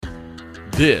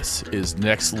This is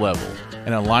Next Level,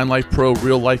 an Align Life Pro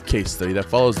real-life case study that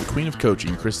follows the Queen of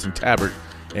Coaching, Kristen Tabbert,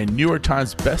 and New York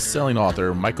Times best-selling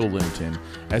author Michael Lennington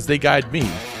as they guide me,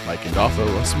 Mike Gandolfo,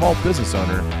 a small business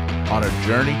owner, on a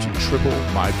journey to triple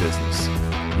my business.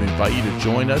 We invite you to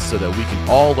join us so that we can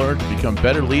all learn to become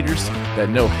better leaders that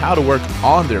know how to work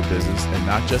on their business and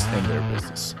not just in their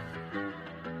business.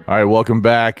 All right, welcome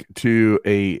back to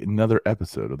another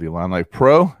episode of the Align Life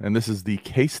Pro, and this is the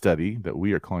case study that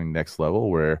we are calling Next Level,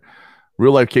 where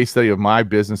real-life case study of my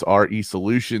business, RE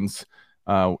Solutions,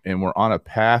 and we're on a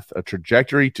path, a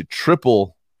trajectory to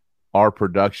triple our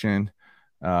production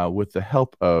with the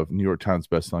help of New York Times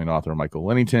bestselling author Michael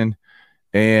Lennington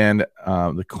and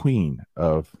the Queen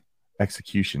of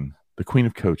Execution, the Queen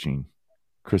of Coaching,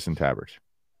 Kristen Tabbert.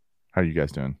 How are you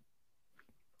guys doing?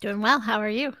 Doing well. How are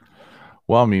you?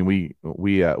 Well, I mean,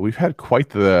 we've had quite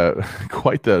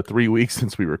the 3 weeks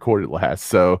since we recorded last.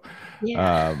 So,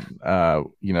 Yeah.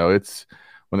 It's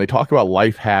when they talk about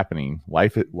life happening,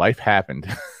 life happened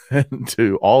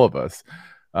to all of us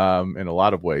in a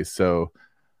lot of ways. So,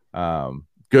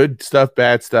 good stuff,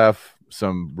 bad stuff,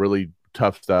 some really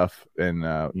tough stuff, and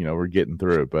we're getting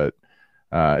through it. But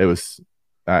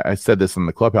I said this in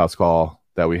the Clubhouse call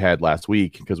that we had last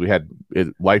week because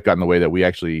life got in the way that we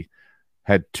actually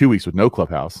had 2 weeks with no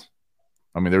Clubhouse.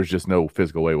 I mean, there was just no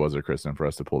physical way, was there, Kristen, for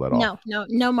us to pull that off?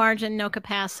 No margin, no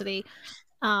capacity,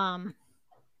 no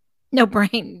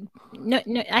brain. No,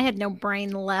 I had no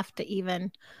brain left to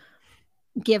even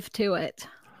give to it.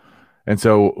 And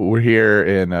so we're here,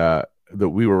 and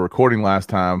we were recording last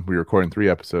time. We were recording 3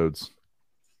 episodes,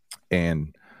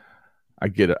 and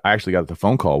I actually got the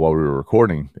phone call while we were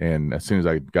recording, and as soon as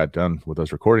I got done with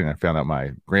us recording, I found out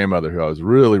my grandmother, who I was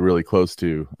really, really close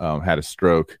to, had a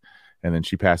stroke, and then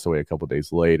she passed away a couple of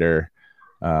days later.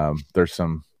 There's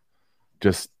some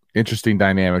just interesting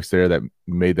dynamics there that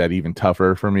made that even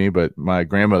tougher for me, but my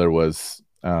grandmother was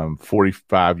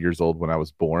 45 years old when I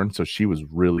was born, so she was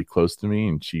really close to me,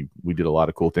 and we did a lot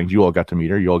of cool things. You all got to meet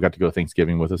her. You all got to go to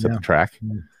Thanksgiving with us at the track.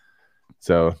 Yeah.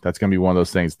 So that's going to be one of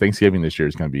those things. Thanksgiving this year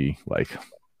is going to be like,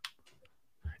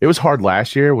 it was hard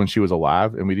last year when she was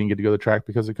alive and we didn't get to go to the track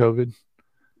because of COVID.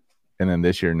 And then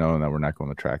this year, knowing that we're not going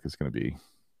to the track is going to be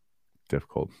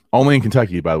difficult. Only in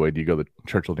Kentucky, by the way, do you go to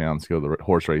Churchill Downs, go to the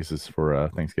horse races for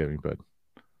Thanksgiving. But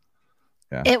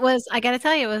yeah, I got to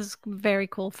tell you, it was very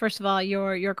cool. First of all,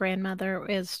 your grandmother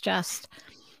is just,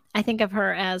 I think of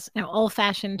her as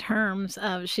old-fashioned terms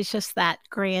of, she's just that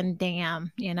grand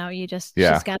dame,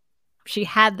 she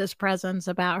had this presence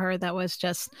about her that was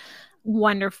just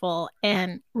wonderful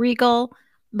and regal,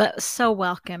 but so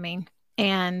welcoming.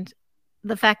 And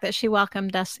the fact that she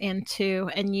welcomed us into,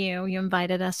 and you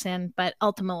invited us in, but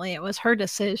ultimately it was her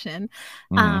decision.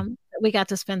 Mm-hmm. We got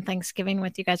to spend Thanksgiving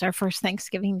with you guys, our first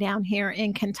Thanksgiving down here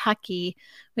in Kentucky.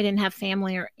 We didn't have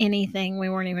family or anything. We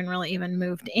weren't even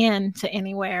moved in to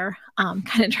anywhere,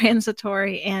 kind of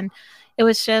transitory. And it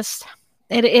was just,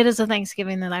 it is a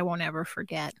Thanksgiving that I won't ever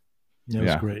forget. It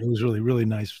was great. It was really, really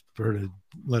nice for her to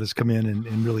let us come in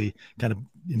and really kind of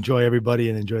enjoy everybody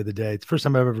and enjoy the day. It's the first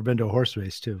time I've ever been to a horse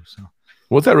race too. So,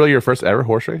 was that really your first ever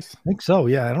horse race? I think so.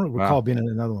 Yeah, I don't recall being in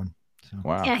another one. So.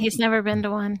 Wow. Yeah, he's never been to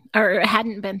one, or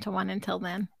hadn't been to one until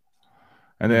then.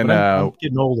 And then I'm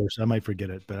getting older, so I might forget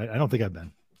it. But I don't think I've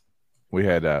been. We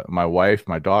had my wife,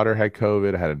 my daughter had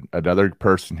COVID. I had another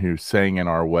person who sang in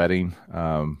our wedding.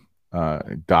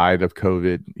 Died of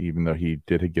COVID, even though he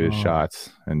did get his shots,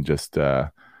 and just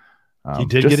he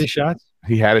did get his shots.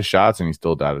 He had his shots, and he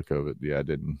still died of COVID. Yeah, I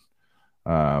didn't.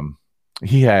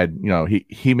 He had,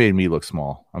 he made me look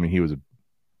small. I mean, he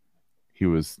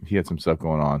had some stuff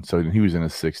going on. So he was in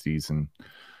his 60s, and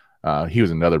he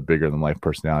was another bigger than life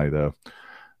personality, though.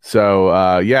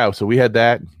 So so we had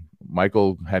that.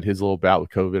 Michael had his little bout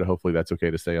with COVID. Hopefully that's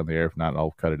okay to say on the air. If not,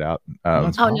 I'll cut it out.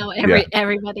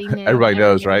 Everybody knew. Everybody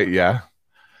knows, right? Yeah.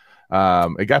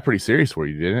 It got pretty serious for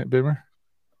you, didn't it, Bimmer?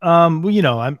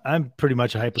 Well, I'm pretty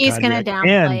much a hypochondriac. He's going to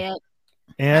downplay it.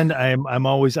 And I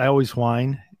always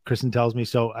whine. Kristen tells me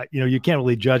so. You can't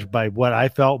really judge by what I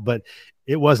felt, but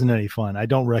it wasn't any fun. I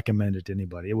don't recommend it to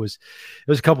anybody. It was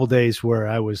a couple of days where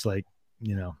I was like,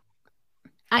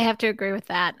 I have to agree with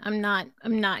that. I'm not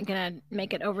going to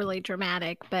make it overly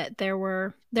dramatic, but there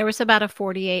was about a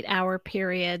 48-hour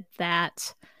period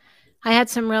that I had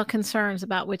some real concerns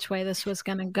about which way this was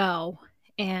going to go.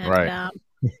 And right.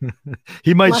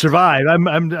 He might survive.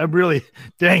 I'm really,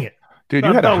 dang it. Dude,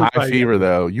 you had a high fever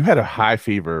though. You had a high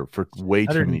fever for way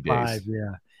too many days.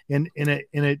 Yeah. And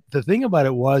the thing about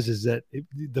it is that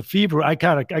the fever, I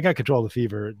got control of the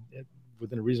fever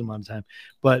within a reasonable amount of time,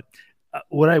 but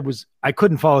I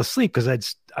couldn't fall asleep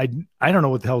because I don't know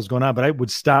what the hell was going on, but I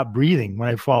would stop breathing when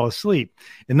I fall asleep,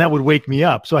 and that would wake me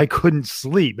up. So I couldn't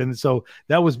sleep. And so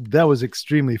that was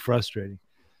extremely frustrating.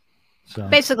 So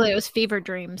basically it was fever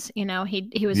dreams. He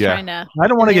was trying to, I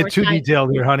don't want to get too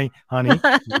detailed here, honey. I'm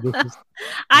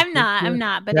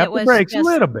not, but it was just, a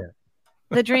little bit.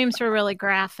 The dreams were really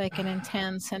graphic and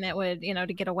intense, and it would,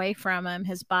 to get away from him,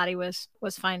 his body was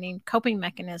finding coping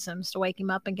mechanisms to wake him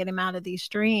up and get him out of these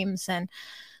dreams. And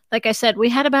like I said, we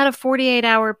had about a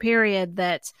 48-hour period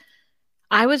that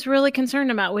I was really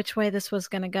concerned about which way this was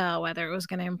going to go, whether it was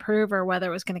going to improve or whether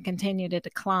it was going to continue to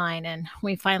decline. And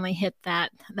we finally hit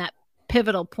that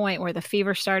pivotal point where the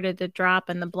fever started to drop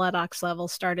and the blood ox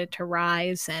levels started to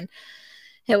rise. And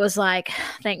it was like,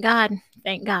 thank God.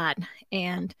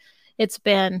 And it's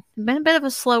been a bit of a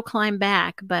slow climb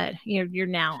back, but you're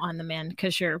now on the mend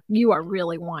because you are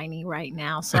really whiny right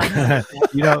now. So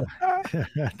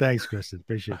thanks, Kristen.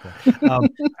 Appreciate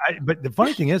that. But the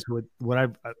funny thing is, what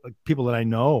people that I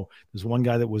know, there's one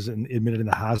guy that was admitted in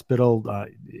the hospital,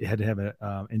 had to have an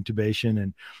intubation,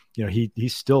 and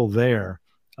he's still there.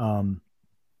 And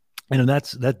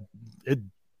it's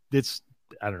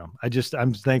I don't know.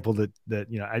 I'm thankful that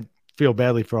I feel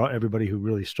badly for everybody who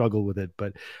really struggled with it,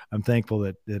 but I'm thankful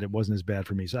that it wasn't as bad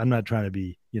for me. So I'm not trying to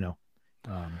be, getting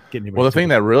anybody. Well, the thing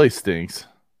that really stinks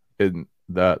is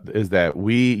that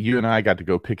you and I got to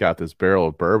go pick out this barrel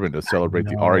of bourbon to celebrate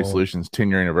the RE Solutions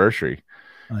 10-year anniversary.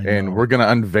 And we're going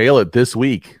to unveil it this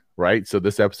week, right? So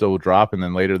this episode will drop, and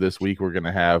then later this week, we're going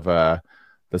to have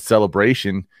the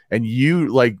celebration. And you,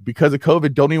 because of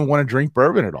COVID, don't even want to drink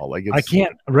bourbon at all. I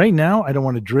can't right now. I don't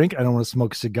want to drink. I don't want to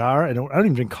smoke a cigar. I don't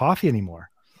even drink coffee anymore.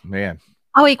 Man.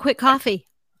 Oh, he quit coffee.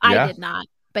 I did not,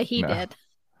 but he did.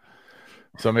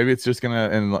 So maybe it's just gonna,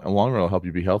 in the long run, help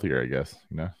you be healthier, I guess.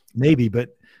 Maybe,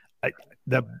 but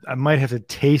I might have to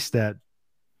taste that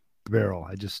barrel.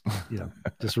 I just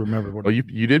remember what. Well,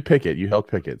 you did pick it. You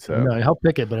helped pick it. So no, I helped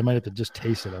pick it, but I might have to just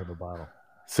taste it out of a bottle.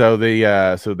 So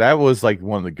so that was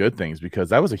one of the good things, because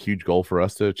that was a huge goal for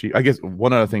us to achieve. I guess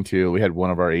one other thing too, we had one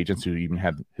of our agents who even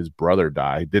had his brother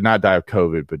die. Did not die of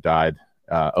COVID, but died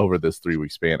over this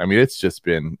 3-week span. I mean, it's just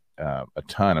been a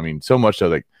ton. I mean, so much so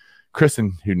that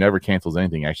Kristen, who never cancels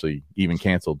anything, actually even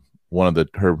canceled one of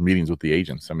her meetings with the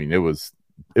agents. I mean, it was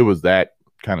that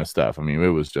kind of stuff. I mean, it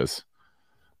was just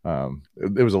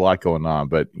there was a lot going on,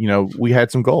 but we had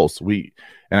some goals.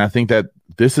 And I think that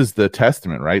this is the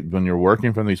testament, right? When you're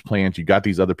working from these plans, you got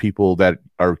these other people that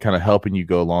are kind of helping you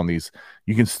go along these.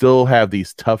 You can still have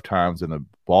these tough times, and the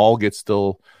ball gets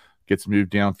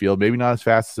moved downfield, maybe not as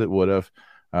fast as it would have.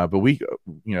 But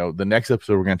the next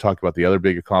episode, we're going to talk about the other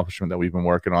big accomplishment that we've been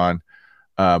working on.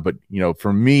 But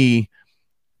for me,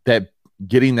 that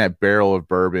getting that barrel of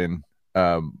bourbon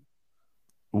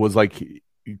was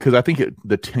because I think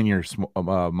the 10-year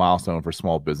milestone for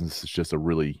small business is just a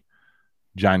really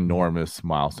ginormous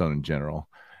milestone in general,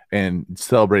 and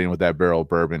celebrating with that barrel of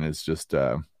bourbon is just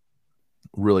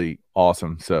really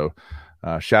awesome. So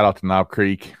shout out to Knob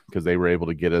Creek, because they were able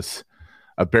to get us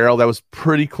a barrel that was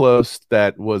pretty close,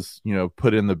 that was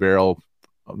put in the barrel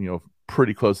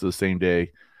pretty close to the same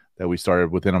day that we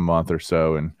started, within a month or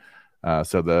so. And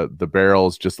so the barrel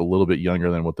is just a little bit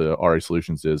younger than what the RE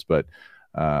Solutions is, but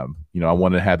I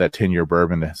wanted to have that 10-year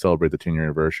bourbon to celebrate the 10-year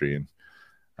anniversary, and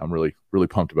I'm really, really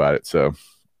pumped about it. So,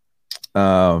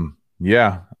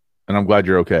 yeah. And I'm glad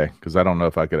you're okay, because I don't know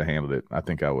if I could have handled it. I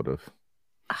think I would have.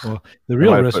 Well, the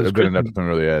real risk was been enough to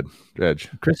really edge.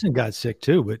 Kristen got sick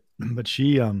too, but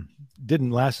she didn't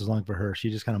last as long for her.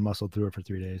 She just kind of muscled through it for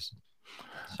 3 days.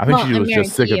 I think she was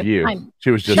just sick of you.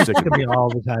 She was just sick of me all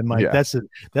the time, Mike. Yeah.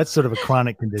 That's sort of a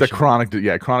chronic condition. It's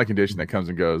a chronic condition that comes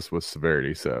and goes with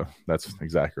severity. So that's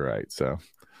exactly right. So.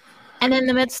 And in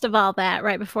the midst of all that,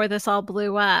 right before this all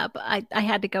blew up, I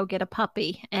had to go get a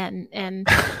puppy, and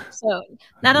so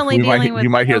not only you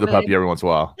might hear the puppy every once in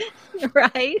a while,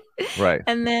 right,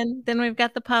 and then we've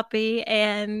got the puppy,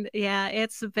 and yeah,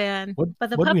 it's been.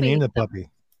 What do we name the puppy?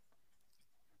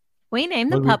 We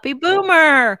named the puppy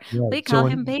Boomer. Yeah, we call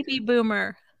him Baby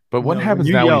Boomer. But what happens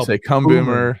now when you say "come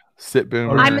Boomer," "sit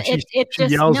Boomer"? She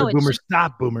yells at Boomer,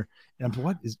 "Stop Boomer." And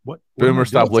what Boomer,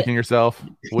 stop licking yourself?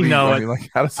 What do you know?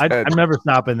 I'm never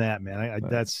stopping that, man.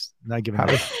 That's not giving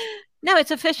me. No, it's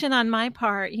efficient on my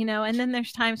part, and then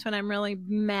there's times when I'm really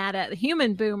mad at the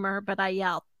human Boomer, but I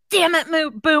yell, "Damn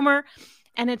it, Boomer."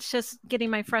 And it's just getting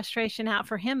my frustration out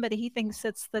for him, but he thinks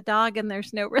it's the dog and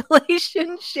there's no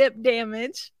relationship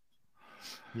damage.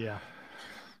 Yeah.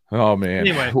 Oh, man.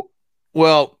 Anyway.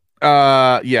 Well,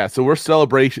 yeah, so we're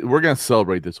going to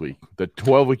celebrate this week. The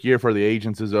 12-week year for the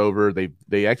agents is over.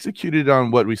 They executed on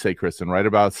what we say, Kristen, right?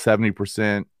 About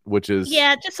 70% which is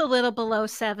just a little below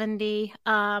 70.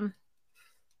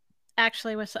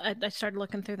 Actually, I started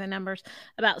looking through the numbers,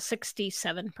 about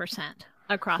 67%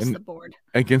 across the board.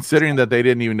 And considering that they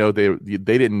didn't even know they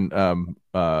didn't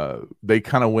they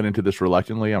kind of went into this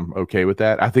reluctantly. I'm okay with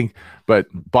that. I think, but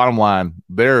bottom line,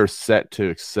 they're set to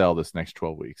excel this next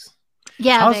 12 weeks.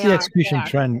 Yeah. How's the execution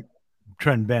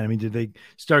trend been? I mean, did they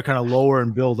start kind of lower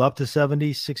and build up to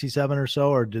 70, 67 or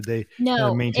so, or did they kind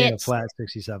of maintain a flat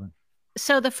 67?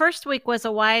 So the first week was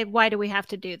why do we have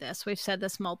to do this? We've said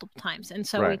this multiple times. And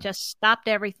so we just stopped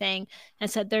everything and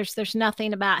said, there's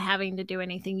nothing about having to do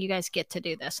anything. You guys get to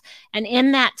do this. And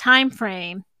in that time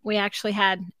frame, we actually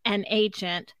had an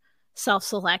agent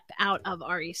self-select out of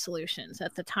RE Solutions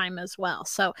at the time as well.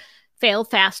 So failed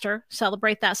faster,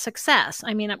 celebrate that success.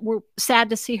 I mean, we're sad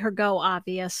to see her go,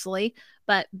 obviously,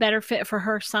 but better fit for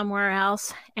her somewhere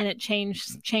else. And it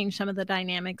changed some of the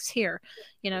dynamics here.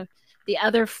 The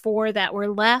other 4 that were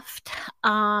left,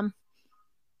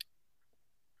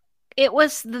 it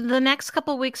was the next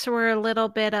couple of weeks were a little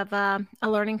bit of a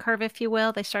learning curve, if you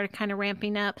will. They started kind of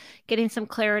ramping up, getting some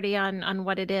clarity on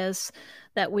what it is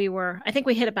that I think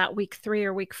we hit about week 3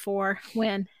 or week 4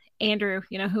 when Andrew,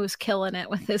 who was killing it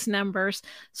with his numbers,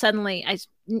 suddenly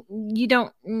you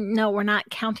don't know, we're not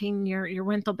counting your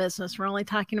rental business. We're only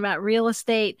talking about real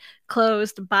estate,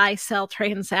 closed buy, sell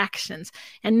transactions.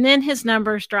 And then his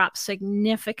numbers dropped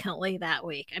significantly that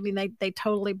week. I mean, they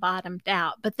totally bottomed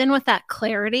out. But then with that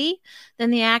clarity, then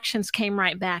the actions came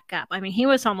right back up. I mean, he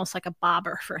was almost like a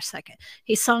bobber for a second.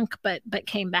 He sunk, but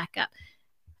came back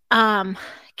up.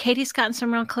 Katie's gotten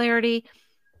some real clarity.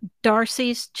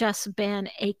 Darcy's just been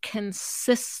a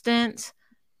consistent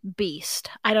beast.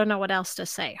 I don't know what else to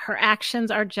say. Her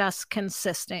actions are just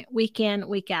consistent, week in,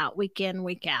 week out, week in,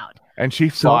 week out. And she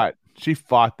fought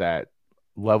that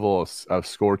level of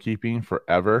scorekeeping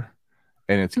forever,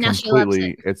 and it's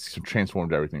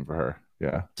transformed everything for her.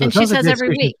 Yeah. So and she says every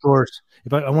week. Scores,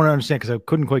 if I want to understand, because I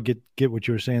couldn't quite get what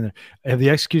you were saying there. Have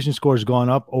the execution scores gone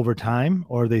up over time,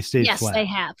 or they stayed flat? Yes, they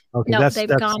have. Okay, no, they've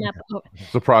gone up.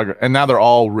 It's the progress, and now they're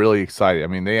all really excited. I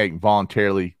mean, they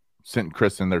voluntarily sent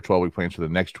Kristen their 12-week plans for the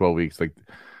next 12 weeks. Like,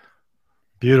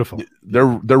 beautiful. They're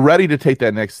ready to take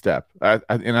that next step.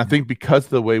 And I think because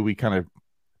of the way we kind of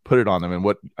put it on them, and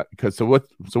what's going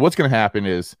to happen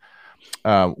is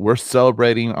we're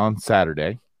celebrating on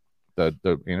Saturday,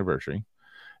 the anniversary.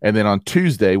 And then on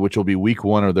Tuesday, which will be week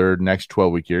 1 of their next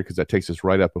 12-week year, because that takes us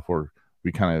right up before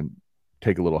we kind of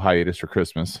take a little hiatus for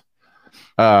Christmas.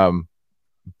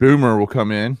 Boomer will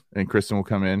come in and Kristen will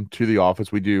come in to the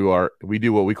office. We do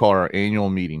what we call our annual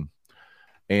meeting,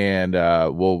 and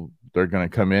they're going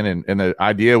to come in, and the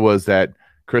idea was that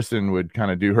Kristen would kind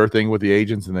of do her thing with the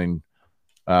agents, and then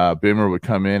Boomer would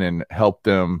come in and help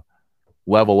them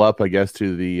level up, I guess,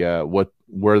 to the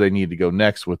where they need to go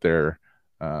next with their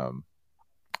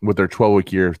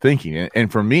 12-week year thinking.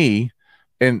 And for me,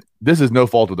 and this is no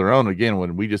fault of their own, again,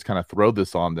 when we just kind of throw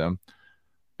this on them,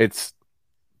 it's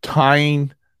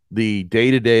tying the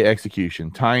day-to-day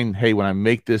execution, hey, when I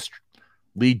make this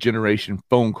lead generation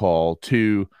phone call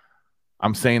to,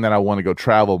 I'm saying that I want to go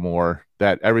travel more,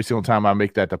 that every single time I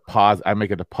make that deposit, I make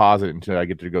a deposit until I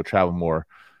get to go travel more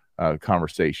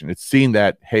conversation. It's seeing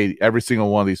that, hey, every single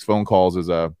one of these phone calls is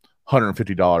a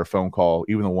 $150 phone call,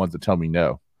 even the ones that tell me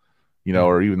no,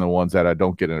 or even the ones that I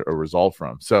don't get a result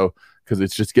from. So, because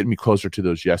it's just getting me closer to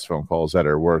those yes phone calls that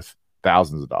are worth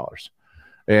thousands of dollars.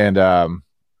 And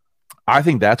I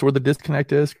think that's where the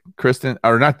disconnect is, Kristen,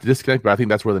 or not the disconnect, but I think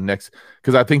that's where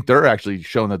because I think they're actually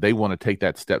showing that they want to take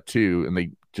that step too.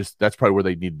 And that's probably where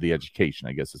they need the education,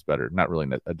 I guess is better. Not really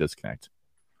a disconnect.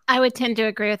 I would tend to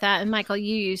agree with that. And Michael,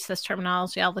 you use this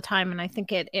terminology all the time. And I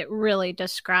think it really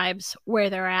describes where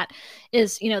they're at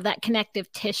is, that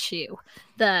connective tissue.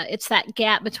 It's that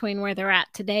gap between where they're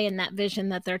at today and that vision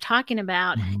that they're talking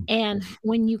about. Mm-hmm. And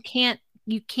when you can't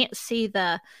see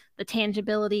the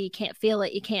tangibility, you can't feel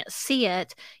it, you can't see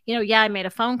it. I made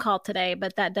a phone call today,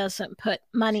 but that doesn't put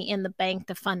money in the bank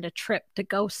to fund a trip to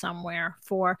go somewhere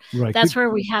for. Right. That's where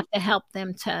we have to help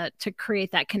them to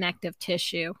create that connective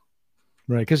tissue.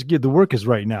 Right, because the work is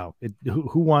right now.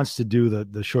 Who wants to do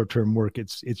the short-term work?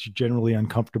 It's generally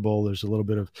uncomfortable. There's a little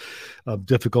bit of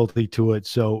difficulty to it.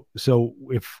 So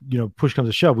if push comes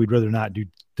to shove, we'd rather not do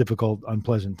difficult,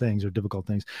 unpleasant things or difficult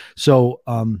things. So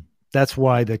that's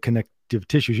why the connective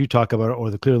tissues you talk about, or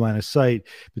the clear line of sight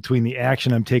between the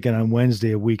action I'm taking on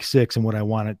Wednesday of week 6 and what I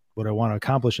want to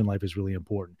accomplish in life, is really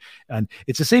important. And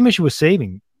it's the same issue with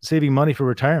saving. saving money for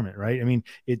retirement, right? I mean,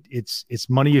 it's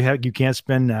money you can't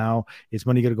spend now. It's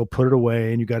money you got to go put it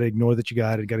away, and you got to ignore that you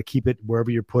got it. Got to keep it wherever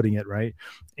you're putting it, right?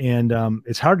 And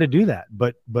it's hard to do that,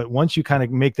 but once you kind of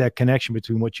make that connection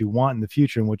between what you want in the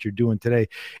future and what you're doing today,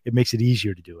 it makes it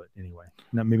easier to do it anyway.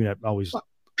 Maybe not always. Well,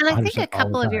 and I think a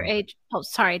couple of your age. Oh,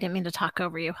 sorry, I didn't mean to talk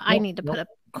over you. I need to put a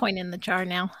coin in the jar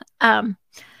now. I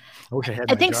wish I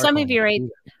had. I think some of your age.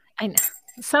 I know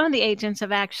some of the agents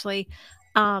have actually.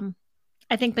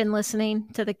 I think been listening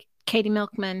to the Katie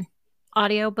Milkman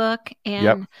audiobook,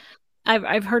 and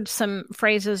I've heard some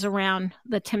phrases around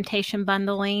the temptation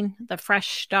bundling, the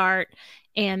fresh start,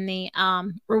 and the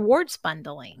rewards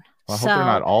bundling. Well, I hope they're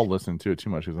not all listening to it too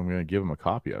much, because I'm going to give them a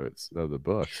copy of it, of the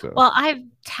book. So. Well, I've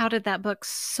touted that book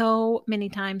so many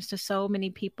times to so many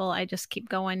people. I just keep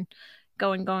going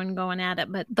at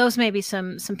it. But those may be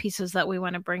some pieces that we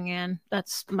want to bring in.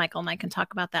 That's Michael and I can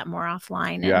talk about that more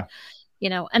offline. Yeah.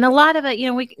 And, and a lot of it,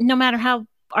 we, no matter how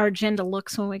our agenda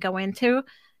looks when we go into,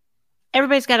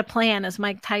 everybody's got a plan, as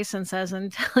Mike Tyson says,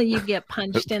 until you get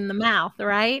punched in the mouth,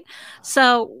 right?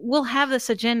 So we'll have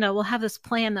this agenda, we'll have this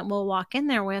plan that we'll walk in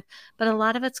there with, but a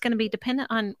lot of it's going to be dependent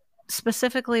on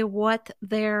specifically what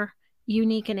their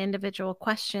unique and individual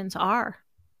questions are.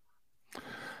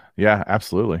 Yeah,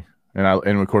 absolutely. And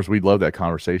of course, we love that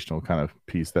conversational kind of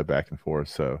piece, that back and forth.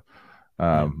 So,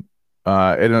 and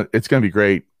it's going to be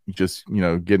great. Just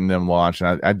getting them launched,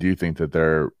 and I do think that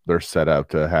they're set up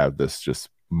to have this just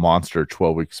monster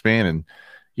 12-week span. And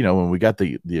when we got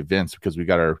the events, because we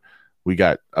got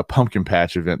a pumpkin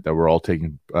patch event that we're all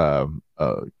taking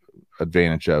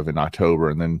advantage of in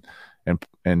October, and then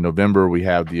in November we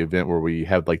have the event where we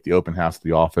have like the open house at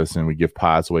the office, and we give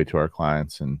pies away to our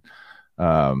clients, and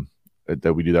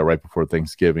that we do that right before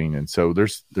Thanksgiving. And so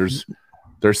there's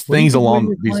things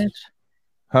along these.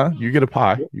 Huh? You get a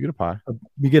pie. You get a pie.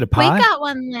 You get a pie? We got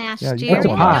one last year.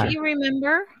 Don't you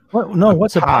remember? What? No,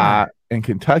 what's a pie? In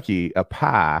Kentucky, a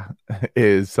pie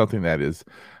is something that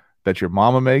your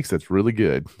mama makes that's really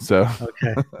good. So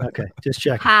okay. Just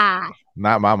check. Pie.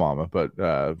 Not my mama, but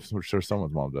I'm sure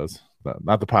someone's mom does.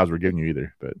 Not the pies we're giving you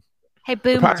either, but hey,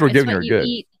 Boomer, the pies we're giving you are good.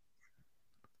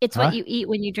 It's what you eat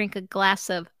when you drink a glass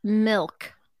of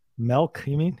milk. Milk,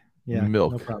 you mean? Yeah.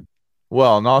 Milk. No problem.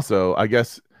 Well, and also, I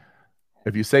guess,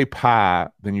 if you say pie,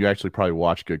 then you actually probably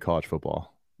watch good college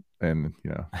football, and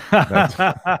because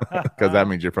that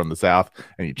means you're from the South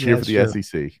and you cheer for the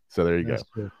SEC. So there you go.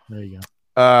 True. There you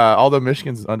go. Although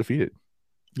Michigan's undefeated.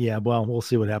 Yeah, well, we'll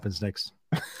see what happens next.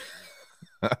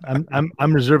 I'm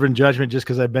reserving judgment just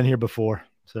because I've been here before.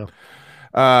 So,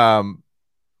 yeah,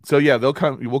 we'll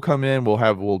come in.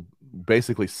 We'll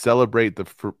basically celebrate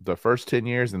the first 10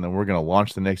 years, and then we're going to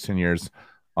launch the next 10 years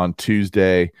on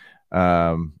Tuesday.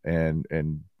 And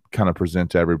kind of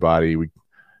present to everybody.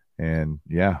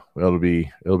 It'll be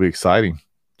exciting.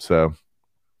 So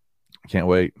can't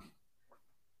wait.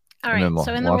 All right.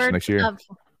 So in the words of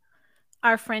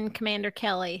our friend Commander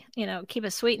Kelly, keep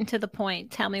it sweet and to the point.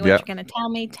 Tell me what you're going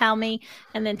to tell me,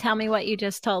 and then tell me what you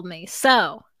just told me.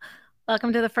 So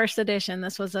welcome to the first edition.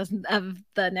 This was of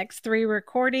the next 3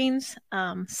 recordings,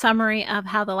 summary of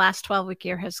how the last 12-week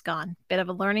year has gone. Bit of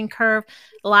a learning curve,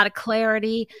 a lot of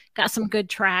clarity, got some good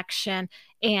traction,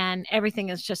 and everything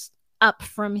is just up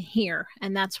from here.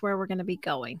 And that's where we're going to be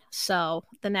going. So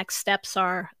the next steps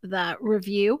are the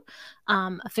review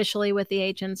officially with the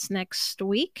agents next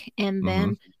week. And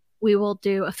then we will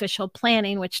do official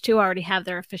planning, which 2 already have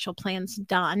their official plans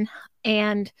done.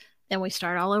 And then we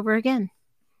start all over again.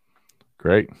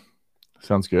 Great.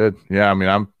 Sounds good. Yeah. I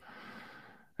mean,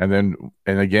 and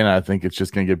again, I think it's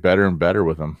just going to get better and better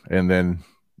with them. And then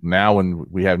now when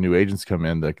we have new agents come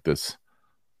in, the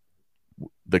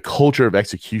culture of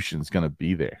execution is going to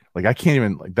be there. Like, I can't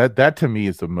even that to me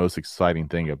is the most exciting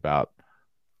thing about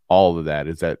all of that,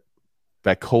 is that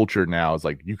culture now is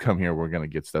like, you come here, we're going to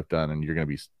get stuff done, and you're going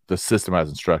to be the systemized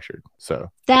and structured.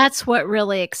 So that's what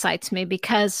really excites me,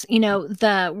 because we're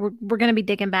going to be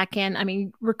digging back in. I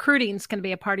mean, recruiting is going to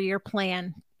be a part of your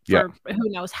plan for who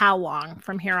knows how long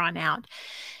from here on out.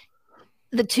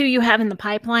 The 2 you have in the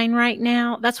pipeline right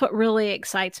now, that's what really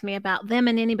excites me about them,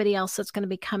 and anybody else that's going to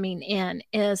be coming in,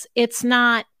 is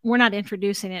we're not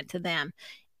introducing it to them.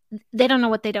 They don't know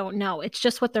what they don't know. It's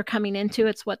just what they're coming into.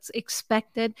 It's what's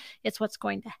expected. It's what's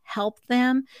going to help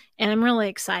them. And I'm really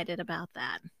excited about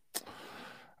that.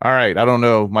 All right. I don't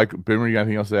know, Mike Boomer, you got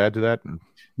anything else to add to that?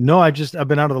 No, I've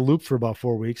been out of the loop for about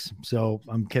 4 weeks. So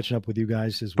I'm catching up with you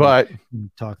guys as we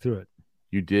talk through it.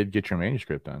 You did get your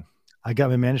manuscript done. I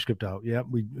got my manuscript out. Yeah.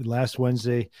 Last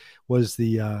Wednesday was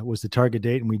the target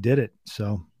date, and we did it.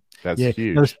 So That's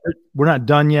huge. We're not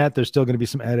done yet. There's still going to be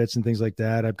some edits and things like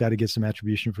that. I've got to get some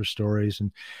attribution for stories,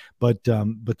 but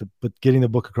getting the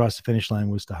book across the finish line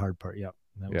was the hard part. Yep,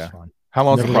 that was fun. How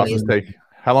long does the process take?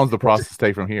 How long does the process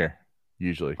take from here?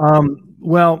 Usually,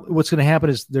 well, what's going to happen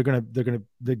is they're going to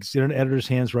in editor's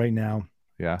hands right now.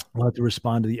 Yeah, we'll have to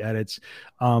respond to the edits.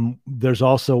 There's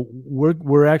also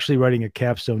we're actually writing a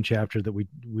capstone chapter that we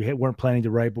weren't planning to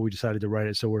write, but we decided to write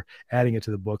it, so we're adding it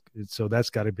to the book. So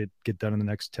that's got to get done in the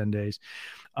next 10 days.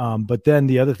 But then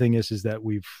the other thing is that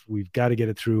we've got to get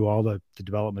it through all the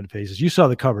development phases. You saw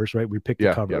the covers, right? We picked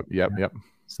the cover. Yep.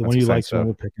 So the one you liked, the one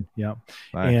we're picking. Yeah,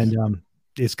 nice. And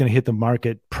it's going to hit the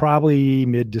market probably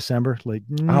mid-December. So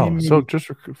just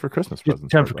for Christmas presents.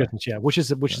 Time for Christmas, yeah. Which is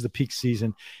the peak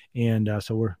season, and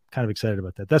so we're kind of excited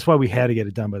about that. That's why we had to get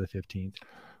it done by the 15th.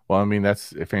 Well, I mean,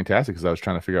 that's fantastic because I was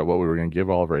trying to figure out what we were going to give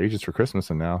all of our agents for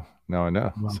Christmas, and now I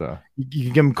know. Well, so you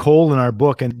can give them Cole in our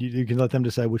book, and you can let them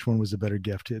decide which one was the better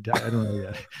gift. I don't know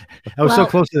yet. I was so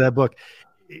close to that book.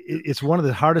 It's one of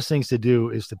the hardest things to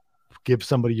do is to give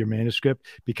somebody your manuscript,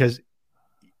 because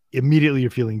immediately you're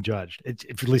feeling judged. It's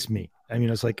at least me. I mean,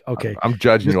 it's like, okay, I'm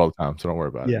judging you all the time, so don't worry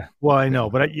about it. Yeah, well, I know,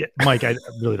 but Mike, I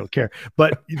really don't care.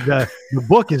 But the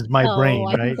book is my brain,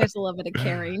 right? I think there's a little bit of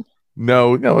caring.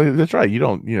 No, that's right. You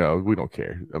don't, we don't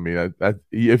care. I mean,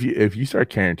 if you start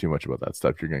caring too much about that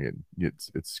stuff, you're gonna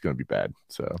it's gonna be bad.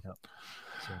 So,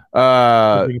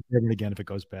 again, if it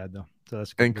goes bad though. So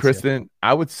that's good. And Kristen,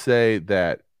 I would say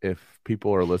that if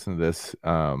people are listening to this,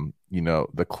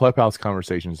 the Clubhouse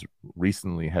conversations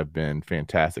recently have been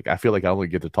fantastic. I feel like I only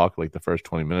get to talk like the first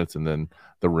 20 minutes and then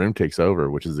the room takes over,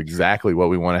 which is exactly what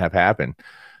we want to have happen.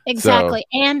 Exactly.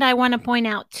 So, and I want to point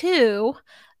out too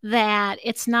that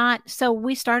it's not, so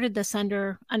we started this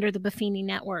under the Buffini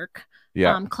Network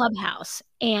Clubhouse.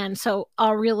 And so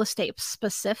all real estate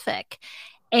specific.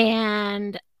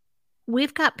 And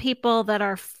we've got people that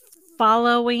are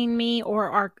following me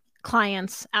or are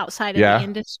clients outside of the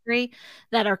industry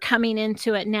that are coming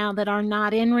into it now that are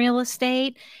not in real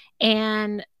estate,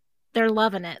 and they're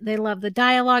loving it. They love the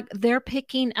dialogue. They're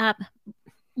picking up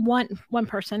one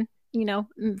person,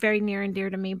 very near and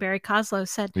dear to me, Barry Kozlow,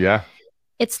 said,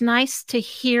 it's nice to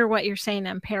hear what you're saying.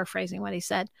 I'm paraphrasing what he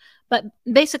said, but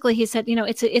basically he said,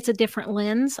 it's a different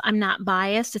lens. I'm not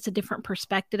biased. It's a different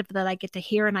perspective that I get to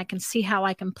hear, and I can see how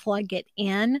I can plug it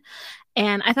in.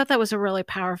 And I thought that was a really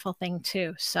powerful thing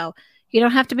too. So you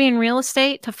don't have to be in real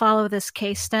estate to follow this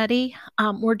case study.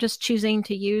 We're just choosing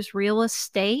to use real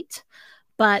estate,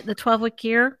 but the 12-week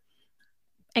year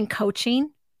and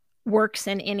coaching works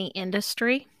in any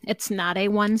industry. It's not a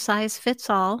one size fits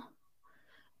all,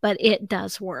 but it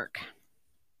does work.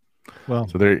 Well,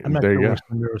 so there you go.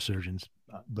 Neurosurgeons,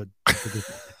 but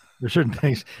there's certain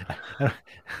things.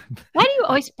 Why do you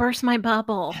always burst my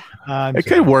bubble? It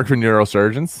could work for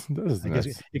neurosurgeons.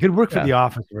 It could work for the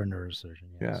office of a neurosurgeon.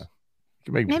 Yes. Yeah.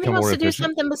 Maybe he wants to do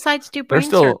something besides do brain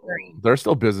surgery. They're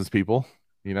still business people,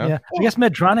 Yeah. I guess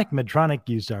Medtronic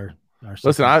used our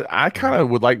Listen, I kind of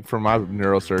would like for my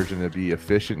neurosurgeon to be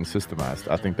efficient and systemized.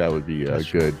 I think that would be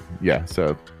good. Yeah.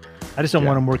 So I just don't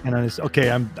want him working on this.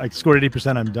 Okay, I scored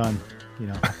 80%. I'm done.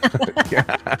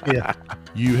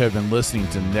 You have been listening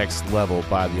to Next Level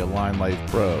by the Align Life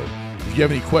Pro. If you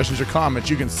have any questions or comments,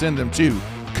 you can send them to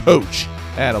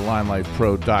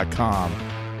coach@alignlifepro.com.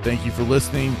 Thank you for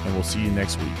listening, and we'll see you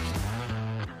next week.